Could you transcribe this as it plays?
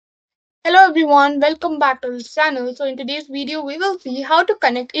Hello everyone, welcome back to this channel. So in today's video, we will see how to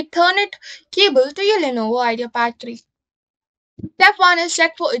connect Ethernet cable to your Lenovo Ideapad 3. Step 1 is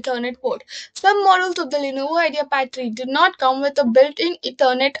check for Ethernet port. Some models of the Lenovo Ideapad 3 do not come with a built-in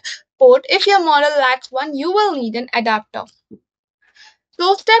Ethernet port. If your model lacks one, you will need an adapter.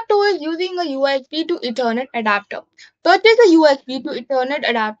 So step 2 is using a USB to Ethernet adapter. Purchase a USB to Ethernet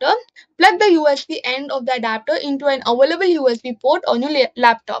adapter. Plug the USB end of the adapter into an available USB port on your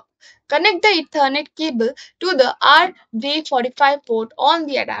laptop. Connect the Ethernet cable to the RJ45 port on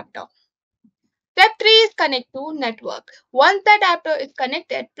the adapter. Step 3 is connect to network. Once the adapter is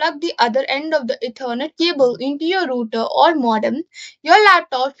connected, plug the other end of the Ethernet cable into your router or modem. Your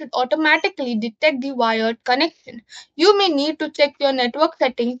laptop should automatically detect the wired connection. You may need to check your network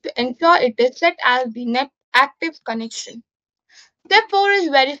settings to ensure it is set as the net active connection. Step 4 is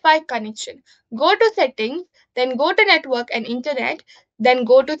verify connection. Go to settings, then go to network and internet, then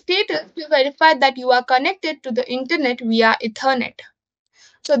go to status to verify that you are connected to the internet via Ethernet.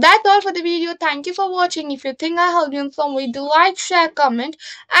 So that's all for the video. Thank you for watching. If you think I helped you in some way, do like, share, comment,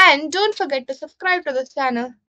 and don't forget to subscribe to this channel.